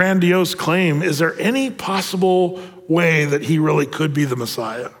pretty grandiose claim. Is there any possible way that he really could be the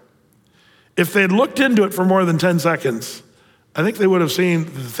Messiah? If they had looked into it for more than 10 seconds, I think they would have seen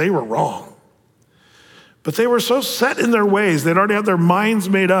that they were wrong. But they were so set in their ways, they'd already had their minds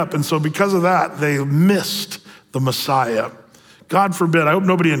made up. And so because of that, they missed the Messiah. God forbid, I hope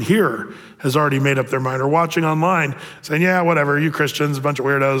nobody in here has already made up their mind or watching online saying, yeah, whatever, you Christians, a bunch of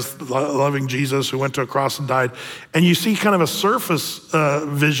weirdos loving Jesus who went to a cross and died. And you see kind of a surface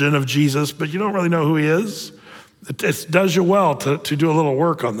vision of Jesus, but you don't really know who he is. It does you well to do a little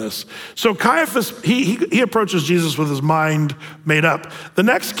work on this. So Caiaphas, he approaches Jesus with his mind made up. The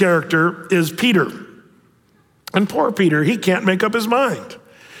next character is Peter. And poor Peter, he can't make up his mind.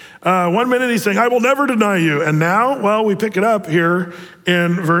 1 minute he's saying, I will never deny you. And now, well, we pick it up here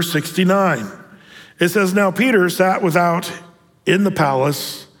in verse 69. It says, now Peter sat without in the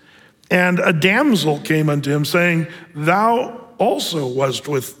palace, and a damsel came unto him saying, thou also wast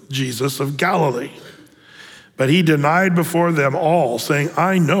with Jesus of Galilee. But he denied before them all, saying,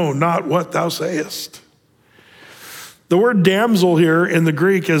 I know not what thou sayest. The word damsel here in the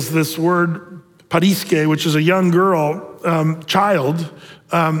Greek is this word padiske, which is a young girl, child.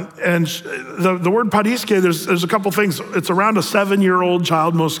 And the word padiske, there's a couple things. It's around a 7-year-old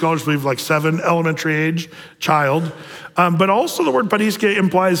child. Most scholars believe like 7, elementary age child. But also the word padiske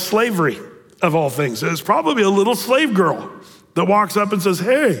implies slavery of all things. It's probably a little slave girl that walks up and says,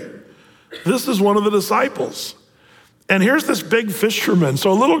 hey, this is one of the disciples. And here's this big fisherman.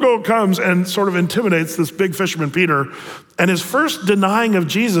 So a little girl comes and sort of intimidates this big fisherman, Peter. And his first denying of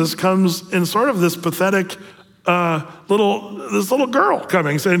Jesus comes in sort of this pathetic little girl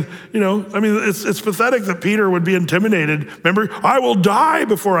coming saying, it's pathetic that Peter would be intimidated. Remember, I will die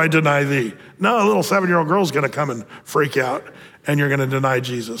before I deny thee. No, a little 7-year-old girl's gonna come and freak out and you're gonna deny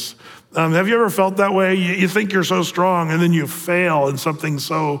Jesus. Have you ever felt that way? You think you're so strong and then you fail in something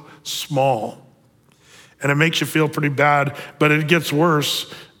so small. And it makes you feel pretty bad, but it gets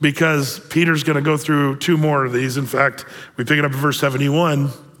worse because Peter's gonna go through 2 more of these. In fact, we pick it up in verse 71.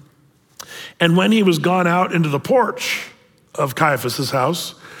 And when he was gone out into the porch of Caiaphas'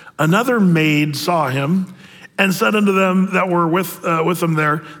 house, another maid saw him and said unto them that were with him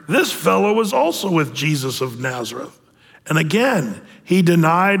there, this fellow was also with Jesus of Nazareth. And again, he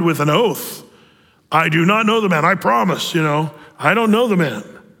denied with an oath, I do not know the man, I promise, I don't know the man.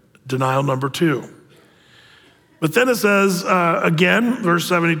 Denial number 2. But then it says, again, verse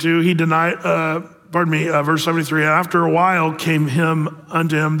 72, he denied, verse 73, after a while came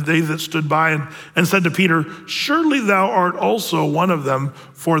unto him they that stood by and said to Peter, surely thou art also one of them,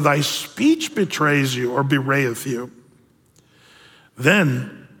 for thy speech betrays you or bewrayeth you.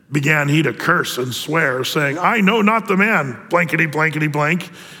 Then began he to curse and swear, saying, I know not the man, blankety, blankety, blank.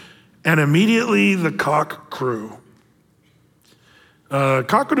 And immediately the cock crew.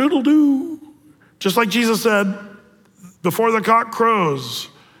 Cock-a-doodle-doo. Just like Jesus said, before the cock crows,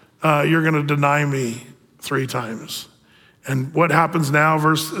 you're gonna deny me 3 times. And what happens now,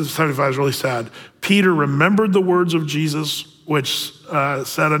 verse 75 is really sad. Peter remembered the words of Jesus, which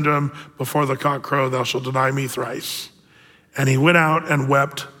said unto him, before the cock crow, thou shalt deny me thrice. And he went out and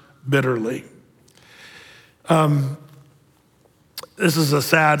wept bitterly. This is a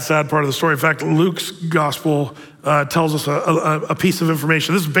sad part of the story. In fact, Luke's gospel tells us a piece of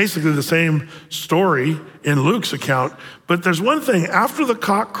information. This is basically the same story in Luke's account, but there's one thing. After the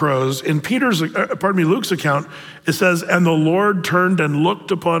cock crows, in Luke's account, it says, and the Lord turned and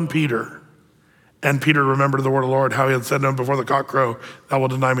looked upon Peter. And Peter remembered the word of the Lord, how he had said to him before the cock crow, thou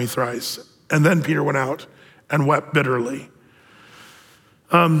wilt deny me thrice. And then Peter went out and wept bitterly.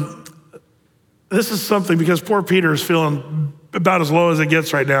 This is something because poor Peter is feeling about as low as it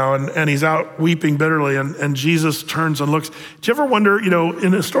gets right now, and he's out weeping bitterly, and Jesus turns and looks. Do you ever wonder,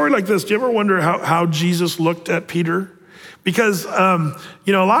 in a story like this, do you ever wonder how Jesus looked at Peter? Because, a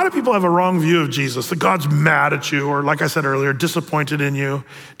lot of people have a wrong view of Jesus, that God's mad at you, or like I said earlier, disappointed in you.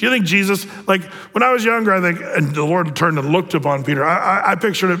 Do you think Jesus, like when I was younger, I think, and the Lord turned and looked upon Peter, I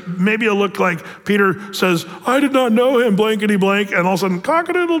pictured it, maybe it looked like Peter says, I did not know him, blankety blank, and all of a sudden,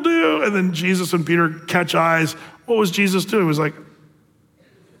 cock-a-doodle-doo, and then Jesus and Peter catch eyes. What was Jesus doing? It was like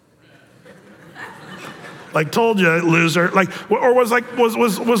told you, loser. Or was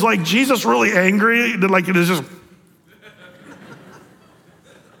like Jesus really angry? Like it is just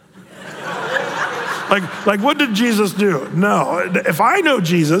like what did Jesus do? No. If I know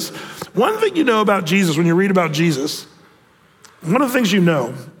Jesus, One thing you know about Jesus, when you read about Jesus, one of the things you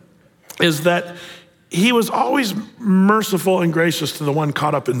know is that he was always merciful and gracious to the one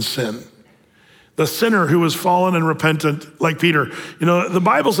caught up in sin. The sinner who was fallen and repentant, like Peter. You know, the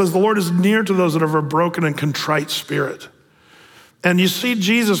Bible says the Lord is near to those that have a broken and contrite spirit. And you see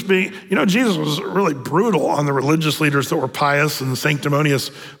Jesus Jesus was really brutal on the religious leaders that were pious and sanctimonious,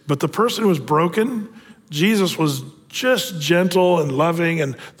 but the person who was broken, Jesus was just gentle and loving.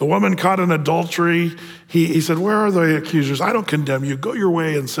 And the woman caught in adultery, he said, where are the accusers? I don't condemn you. Go your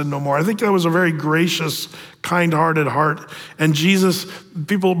way and sin no more. I think that was a very gracious, kind-hearted heart. And Jesus,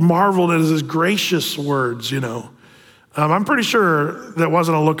 people marveled at his gracious words, I'm pretty sure that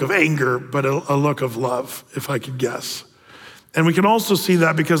wasn't a look of anger, but a look of love, if I could guess. And we can also see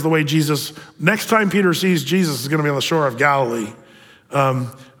that because the way Jesus, next time Peter sees Jesus is gonna be on the shore of Galilee,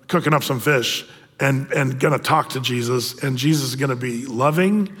 cooking up some fish and gonna talk to Jesus, and Jesus is gonna be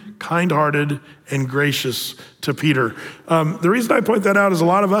loving, kind-hearted, and gracious to Peter. The reason I point that out is a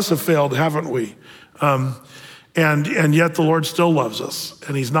lot of us have failed, haven't we? And yet the Lord still loves us,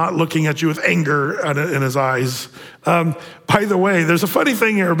 and he's not looking at you with anger in his eyes. By the way, there's a funny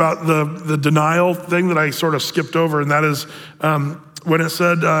thing here about the denial thing that I sort of skipped over, and that is when it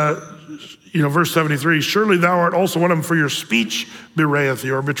said, verse 73, surely thou art also one of them, for your speech bewrayeth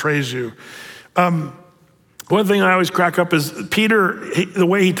you or betrays you. One thing I always crack up is Peter, the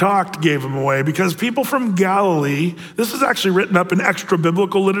way he talked gave him away, because people from Galilee, this is actually written up in extra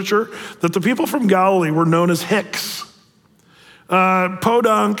biblical literature, that the people from Galilee were known as Hicks.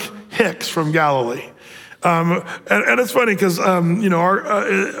 Podunk Hicks from Galilee. And it's funny because,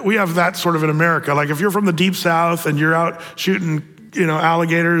 we have that sort of in America. Like if you're from the deep South and you're out shooting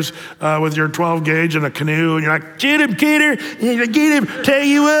alligators with your 12 gauge in a canoe, and you're like, get him, Gator, get him, tell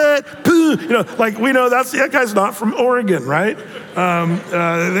you what, poo. We know that guy's not from Oregon, right?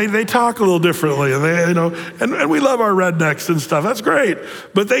 They talk a little differently, and and we love our rednecks and stuff. That's great,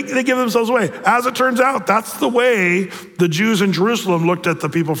 but they give themselves away. As it turns out, that's the way the Jews in Jerusalem looked at the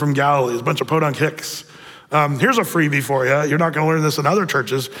people from Galilee, a bunch of podunk Hicks. Here's a freebie for you. You're not going to learn this in other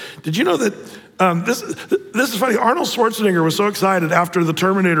churches. Did you know that this is funny? Arnold Schwarzenegger was so excited after the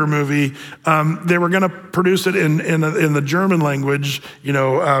Terminator movie. They were going to produce it in the German language.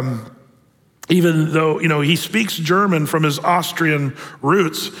 Even though he speaks German from his Austrian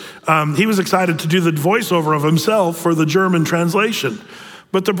roots, he was excited to do the voiceover of himself for the German translation.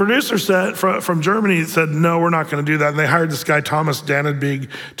 But the producer said from Germany said, no, we're not going to do that. And they hired this guy, Thomas Dannenberg,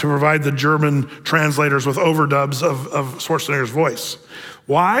 to provide the German translators with overdubs of Schwarzenegger's voice.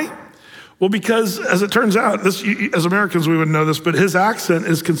 Why? Well, because as it turns out, as Americans, we would know this, but his accent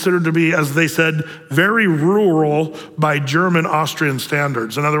is considered to be, as they said, very rural by German Austrian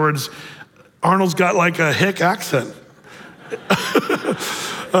standards. In other words, Arnold's got like a hick accent.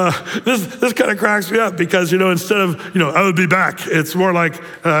 This kind of cracks me up because, instead of, I will be back, it's more like,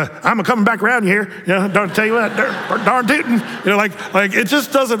 I'm coming back around here. Don't tell you what, darn tootin'. Like it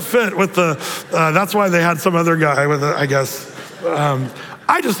just doesn't fit with that's why they had some other guy with it, I guess.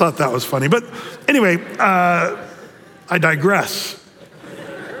 I just thought that was funny. But anyway, I digress.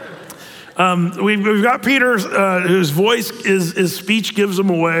 We've got Peter, whose voice, his speech gives him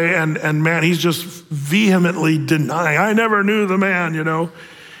away, and man, he's just vehemently denying. I never knew the man,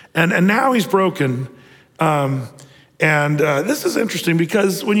 and now he's broken. This is interesting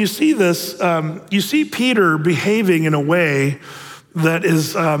because when you see this, you see Peter behaving in a way that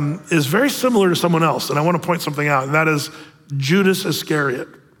is very similar to someone else, and I want to point something out, and that is Judas Iscariot.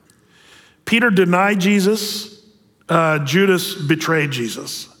 Peter denied Jesus. Judas betrayed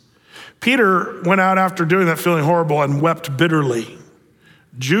Jesus. Peter went out after doing that feeling horrible and wept bitterly.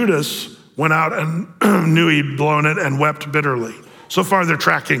 Judas went out and knew he'd blown it and wept bitterly. So far they're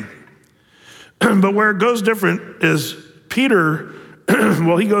tracking. But where it goes different is Peter,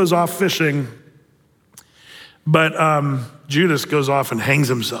 he goes off fishing, but Judas goes off and hangs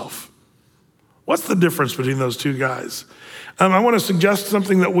himself. What's the difference between those two guys? I want to suggest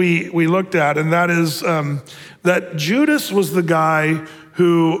something that we looked at, and that is that Judas was the guy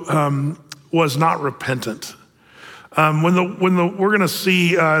who was not repentant. We're going to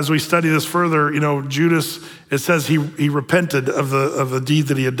see as we study this further, Judas, it says he repented of the deed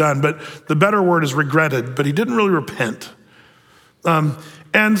that he had done, but the better word is regretted, but he didn't really repent.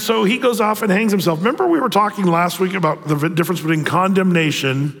 And so he goes off and hangs himself. Remember we were talking last week about the difference between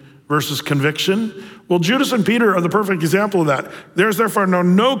condemnation versus conviction? Well, Judas and Peter are the perfect example of that. There's therefore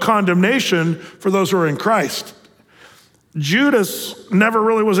no condemnation for those who are in Christ. Judas never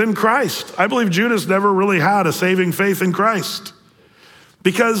really was in Christ. I believe Judas never really had a saving faith in Christ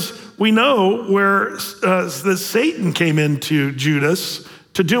because we know where Satan came into Judas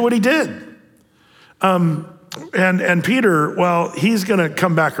to do what he did. And Peter, well, he's going to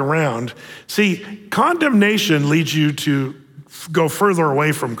come back around. See, condemnation leads you to go further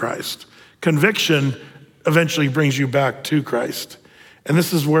away from Christ. Conviction eventually brings you back to Christ. And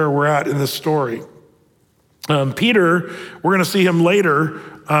this is where we're at in this story. Peter, we're going to see him later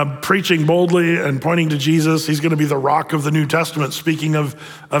preaching boldly and pointing to Jesus. He's going to be the rock of the New Testament, speaking of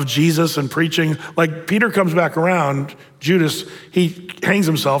Jesus and preaching. Like Peter comes back around, Judas, he hangs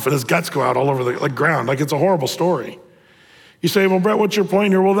himself and his guts go out all over the ground. Like it's a horrible story. You say, well, Brett, what's your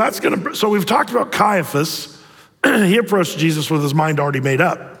point here? Well, so we've talked about Caiaphas. He approached Jesus with his mind already made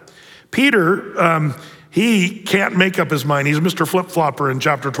up. Peter, he can't make up his mind. He's Mr. Flip-Flopper in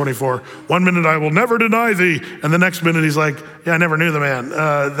chapter 24. 1 minute, I will never deny thee. And the next minute, he's like, yeah, I never knew the man.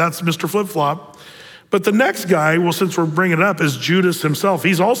 That's Mr. Flip-Flop. But the next guy, well, since we're bringing it up, is Judas himself.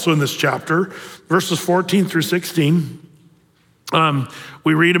 He's also in this chapter, verses 14 through 16.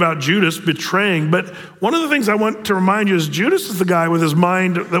 We read about Judas betraying. But one of the things I want to remind you is Judas is the guy with his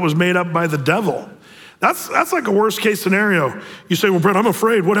mind that was made up by the devil. That's like a worst case scenario. You say, well, Brett, I'm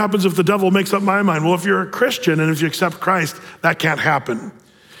afraid. What happens if the devil makes up my mind? Well, if you're a Christian and if you accept Christ, that can't happen.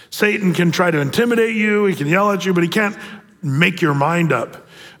 Satan can try to intimidate you. He can yell at you, but he can't make your mind up.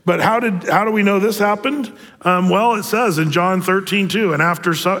 But how do we know this happened? Well, it says in John 13:2, and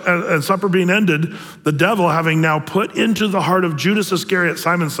after supper being ended, the devil having now put into the heart of Judas Iscariot,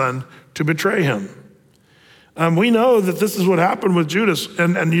 Simon's son, to betray him. We know that this is what happened with Judas,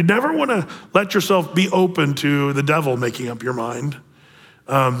 and you never want to let yourself be open to the devil making up your mind.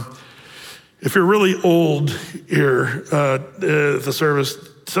 If you're really old here at the service,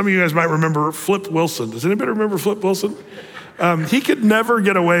 some of you guys might remember Flip Wilson. Does anybody remember Flip Wilson? He could never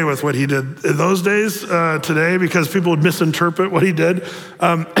get away with what he did in those days today because people would misinterpret what he did.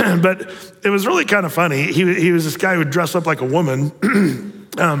 But it was really kind of funny. He was this guy who would dress up like a woman.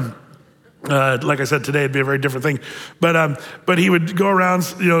 Like I said, today it'd be a very different thing. But he would go around,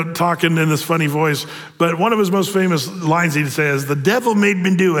 talking in this funny voice. But one of his most famous lines he'd say is, "The devil made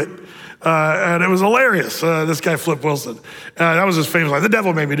me do it." And it was hilarious. This guy, Flip Wilson. That was his famous line. "The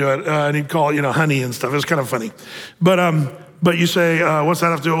devil made me do it." And he'd call it, honey and stuff. It was kind of funny. But you say, what's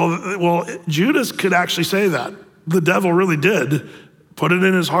that have to do? Well, Judas could actually say that. The devil really did put it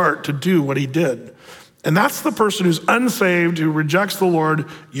in his heart to do what he did. And that's the person who's unsaved, who rejects the Lord.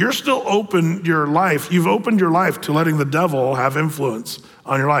 You're still open your life. You've opened your life to letting the devil have influence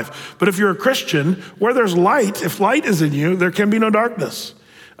on your life. But if you're a Christian, where there's light, if light is in you, there can be no darkness.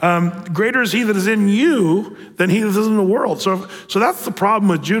 Greater is he that is in you than he that is in the world. So that's the problem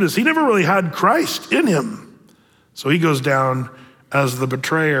with Judas. He never really had Christ in him. So he goes down as the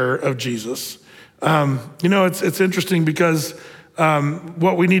betrayer of Jesus. It's interesting because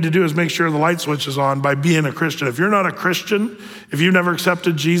what we need to do is make sure the light switch is on by being a Christian. If you're not a Christian, if you've never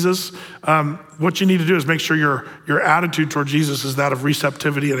accepted Jesus, what you need to do is make sure your attitude toward Jesus is that of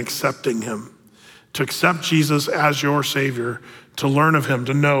receptivity and accepting him. To accept Jesus as your Savior, to learn of him,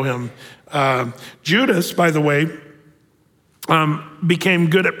 to know him. Judas, by the way, became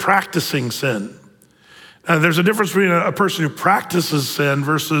good at practicing sin. There's a difference between a person who practices sin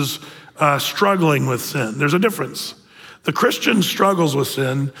versus struggling with sin. There's a difference. The Christian struggles with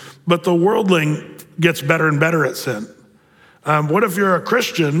sin, but the worldling gets better and better at sin. What if you're a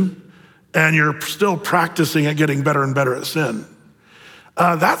Christian and you're still practicing at getting better and better at sin?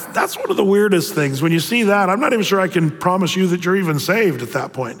 That's one of the weirdest things. When you see that, I'm not even sure I can promise you that you're even saved at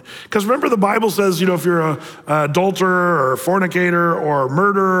that point. Because remember, the Bible says, if you're a adulterer or a fornicator or a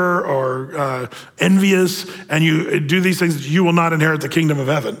murderer or envious, and you do these things, you will not inherit the kingdom of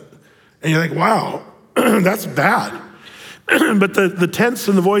heaven. And you think, wow, that's bad. But the tense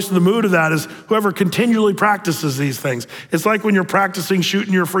and the voice and the mood of that is whoever continually practices these things. It's like when you're practicing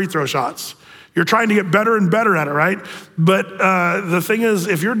shooting your free throw shots. You're trying to get better and better at it, right? But the thing is,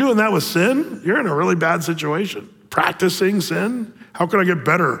 if you're doing that with sin, you're in a really bad situation. Practicing sin, how can I get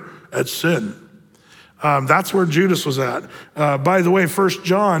better at sin? That's where Judas was at. By the way, 1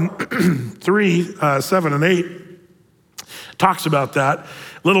 John 3, 7 and 8 talks about that.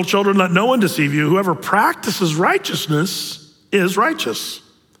 Little children, let no one deceive you. Whoever practices righteousness is righteous,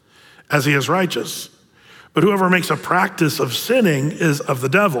 as he is righteous. But whoever makes a practice of sinning is of the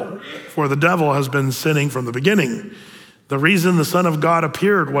devil, for the devil has been sinning from the beginning. The reason the Son of God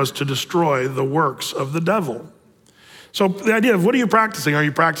appeared was to destroy the works of the devil. So the idea of what are you practicing? Are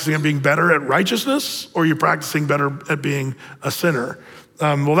you practicing at being better at righteousness, or are you practicing better at being a sinner?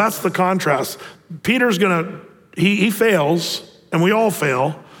 Well, that's the contrast. Peter's he fails, and we all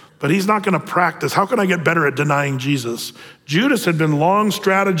fail, but he's not gonna practice. How can I get better at denying Jesus? Judas had been long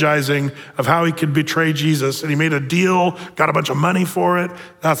strategizing of how he could betray Jesus, and he made a deal, got a bunch of money for it.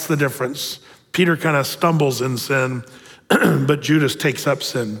 That's the difference. Peter kind of stumbles in sin, but Judas takes up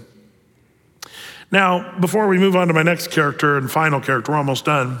sin. Now, before we move on to my next character and final character, we're almost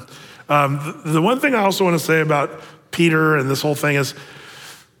done. The one thing I also want to say about Peter and this whole thing is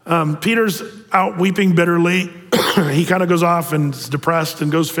Peter's out weeping bitterly. He kind of goes off and is depressed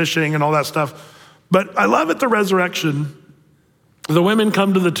and goes fishing and all that stuff. But I love at the resurrection, the women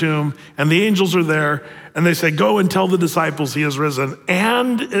come to the tomb and the angels are there and they say, go and tell the disciples he has risen.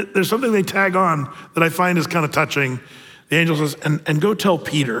 And there's something they tag on that I find is kind of touching. The angel says, and go tell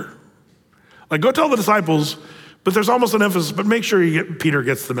Peter. Like, go tell the disciples, but there's almost an emphasis, but make sure Peter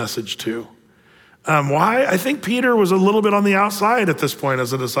gets the message too. Why? I think Peter was a little bit on the outside at this point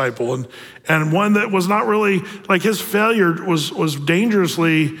as a disciple, and one that was not really, like his failure was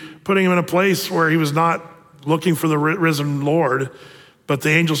dangerously putting him in a place where he was not looking for the risen Lord. But the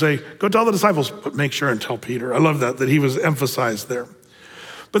angels say, go tell the disciples, but make sure and tell Peter. I love that he was emphasized there.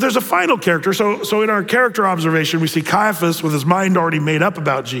 But there's a final character. So in our character observation, we see Caiaphas with his mind already made up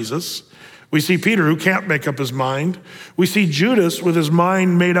about Jesus. We see Peter, who can't make up his mind. We see Judas with his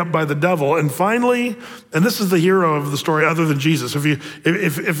mind made up by the devil. And finally, and this is the hero of the story other than Jesus. If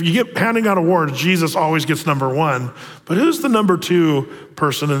you get handing out awards, Jesus always gets number one. But who's the number two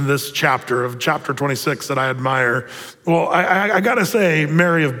person in this chapter of chapter 26 that I admire? Well, I gotta say,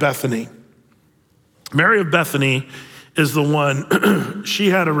 Mary of Bethany. Mary of Bethany is the one,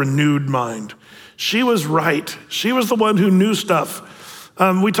 she had a renewed mind. She was right. She was the one who knew stuff.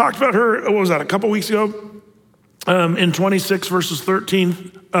 We talked about her, what was that, a couple weeks ago? In 26 verses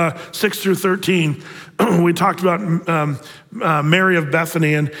 6 through 13, we talked about Mary of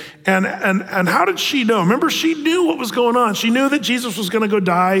Bethany and how did she know? Remember, she knew what was going on. She knew that Jesus was gonna go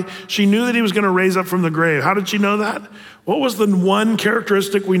die. She knew that he was gonna raise up from the grave. How did she know that? What was the one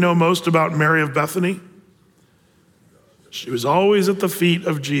characteristic we know most about Mary of Bethany? She was always at the feet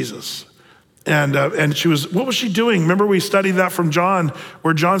of Jesus. And she was, what was she doing? Remember we studied that from John,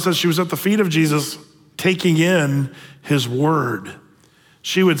 where John says she was at the feet of Jesus, taking in his word.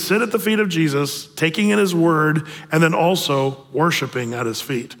 She would sit at the feet of Jesus, taking in his word, and then also worshiping at his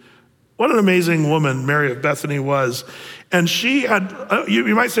feet. What an amazing woman Mary of Bethany was. And she had,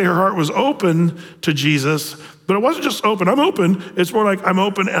 you might say her heart was open to Jesus, but it wasn't just open. I'm open. It's more like I'm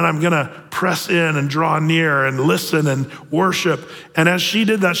open and I'm gonna press in and draw near and listen and worship. And as she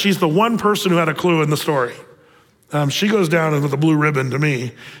did that, she's the one person who had a clue in the story. She goes down with a blue ribbon to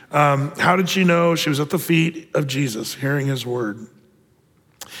me. How did she know? She was at the feet of Jesus, hearing his word.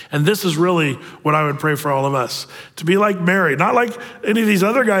 And this is really what I would pray for all of us, to be like Mary, not like any of these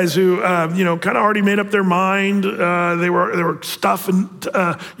other guys who, kind of already made up their mind. They were stubborn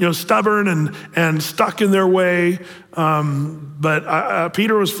and stuck in their way. But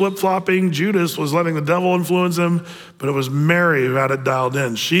Peter was flip-flopping. Judas was letting the devil influence him. But it was Mary who had it dialed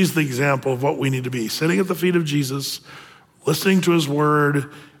in. She's the example of what we need to be, sitting at the feet of Jesus, listening to his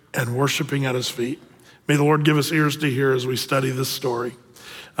word, and worshiping at his feet. May the Lord give us ears to hear as we study this story.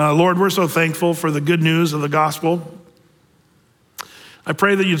 Lord, we're so thankful for the good news of the gospel. I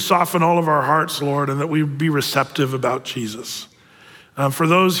pray that you'd soften all of our hearts, Lord, and that we'd be receptive about Jesus. For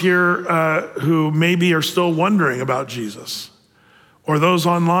those here who maybe are still wondering about Jesus, or those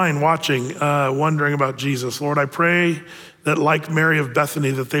online watching, wondering about Jesus, Lord, I pray that like Mary of Bethany,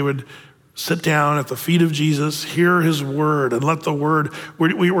 that they would sit down at the feet of Jesus, hear his word, and let the word,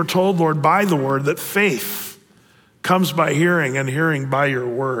 we were told, Lord, by the word, that faith comes by hearing and hearing by your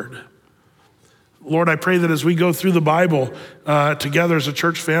word. Lord, I pray that as we go through the Bible together as a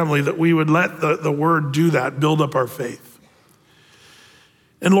church family, that we would let the word do that, build up our faith.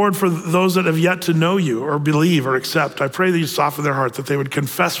 And Lord, for those that have yet to know you or believe or accept, I pray that you soften their heart, that they would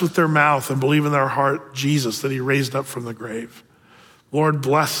confess with their mouth and believe in their heart Jesus, that he raised up from the grave. Lord,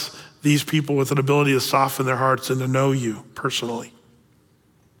 bless these people with an ability to soften their hearts and to know you personally.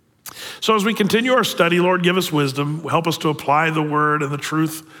 So as we continue our study, Lord, give us wisdom. Help us to apply the word and the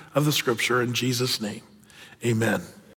truth of the scripture in Jesus' name. Amen.